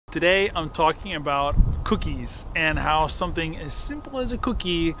Today I'm talking about cookies and how something as simple as a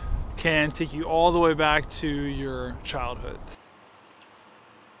cookie can take you all the way back to your childhood.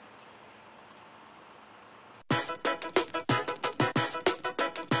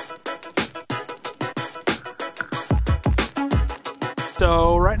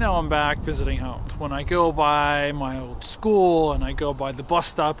 So right now I'm back visiting home. When I go by my old school and I go by the bus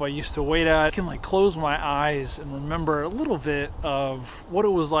stop I used to wait at, I can like close my eyes and remember a little bit of what it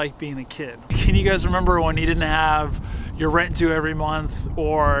was like being a kid. Can you guys remember when you didn't have your rent due every month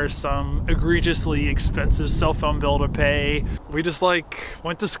or some egregiously expensive cell phone bill to pay? We just like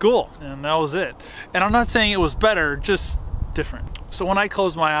went to school and that was it. And I'm not saying it was better, just different. So when I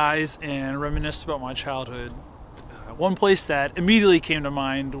close my eyes and reminisce about my childhood, one place that immediately came to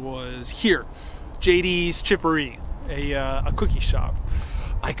mind was here, JD's Chippery, a cookie shop.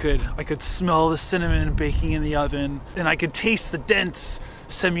 I could smell the cinnamon baking in the oven, and I could taste the dense,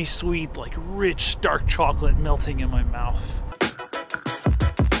 semi-sweet, like rich dark chocolate melting in my mouth.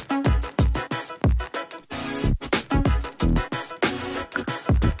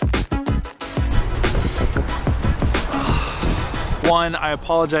 One, I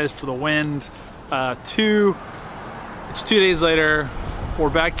apologize for the wind. Two, it's 2 days later. We're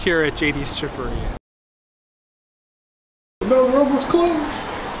back here at JD's Chippery. No, we're almost closed.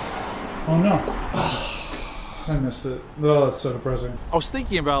 Oh no. I missed it. Oh, that's so depressing. I was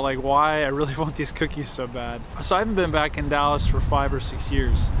thinking about like why I really want these cookies so bad. So I haven't been back in Dallas for 5 or 6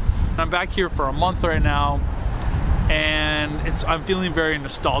 years. I'm back here for a month right now, and I'm feeling very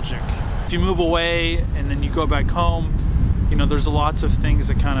nostalgic. If you move away and then you go back home, you know, there's lots of things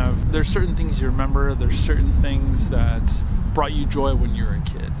that there's certain things you remember, there's certain things that brought you joy when you were a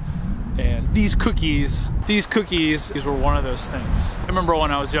kid. And these cookies were one of those things. I remember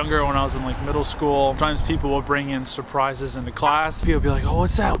when I was younger, when I was in like middle school, sometimes people would bring in surprises into class. People would be like, oh,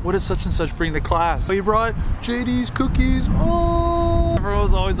 what's that? What did such and such bring to class? Oh, you brought JD's cookies? Oh! Everyone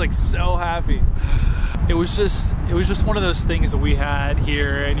was always like so happy. It was just one of those things that we had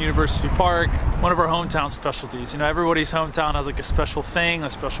here in University Park, one of our hometown specialties. You know, everybody's hometown has like a special thing, a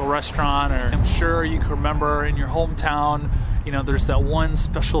special restaurant, or I'm sure you can remember in your hometown, you know, there's that one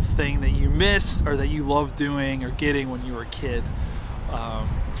special thing that you miss or that you love doing or getting when you were a kid.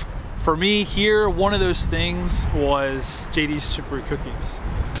 For me here, one of those things was JD's Chippery cookies.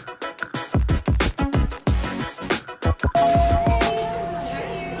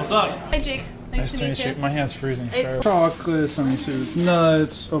 What's up? Hi, Jake. Nice to meet you. My hand's freezing. Sure. Chocolate, semi-sweet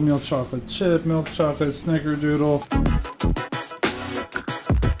nuts, oatmeal chocolate chip, milk chocolate, snickerdoodle.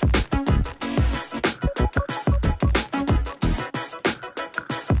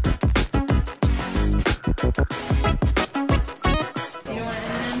 You want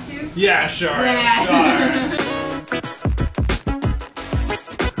M&M too? Yeah, sure. Yeah. Sure.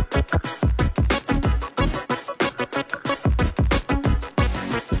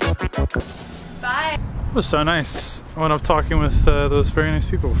 Bye. It was so nice. I went up talking with those very nice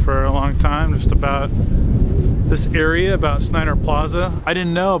people for a long time just about this area, about Snider Plaza. I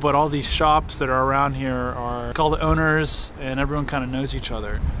didn't know, but all these shops that are around here are called the owners, and everyone kind of knows each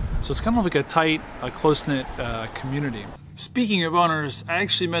other. So it's kind of like a tight, close-knit community. Speaking of owners, I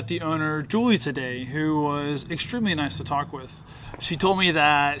actually met the owner, Julie, today, who was extremely nice to talk with. She told me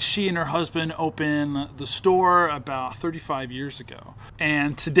that she and her husband opened the store about 35 years ago.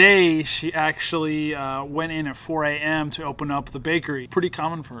 And today she actually went in at 4 a.m. to open up the bakery. Pretty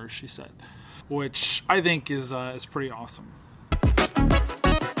common for her, she said, which I think is pretty awesome.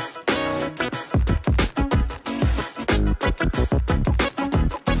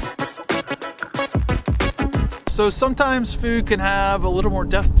 So sometimes food can have a little more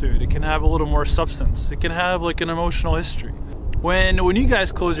depth to it. It can have a little more substance. It can have like an emotional history. When you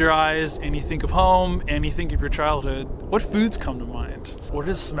guys close your eyes and you think of home and you think of your childhood, what foods come to mind? What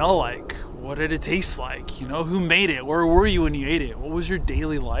did it smell like? What did it taste like? You know, who made it? Where were you when you ate it? What was your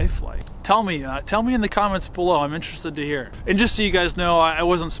daily life like? Tell me in the comments below. I'm interested to hear. And just so you guys know, I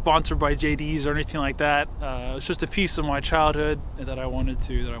wasn't sponsored by JD's or anything like that. It's just a piece of my childhood that I wanted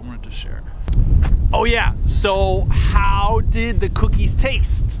to share. Oh yeah, so how did the cookies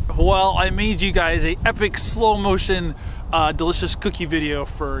taste? Well, I made you guys a epic slow motion delicious cookie video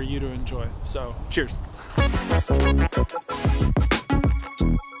for you to enjoy. So cheers.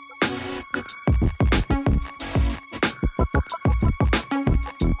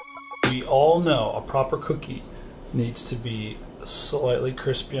 We all know a proper cookie needs to be slightly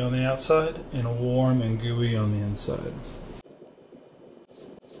crispy on the outside and warm and gooey on the inside.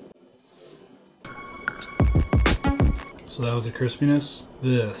 So that was the crispiness.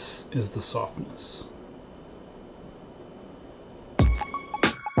 This is the softness.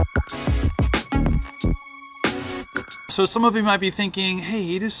 So some of you might be thinking, hey,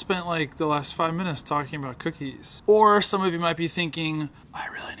 he just spent like the last 5 minutes talking about cookies. Or some of you might be thinking, I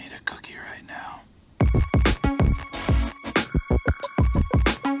really need a cookie right now.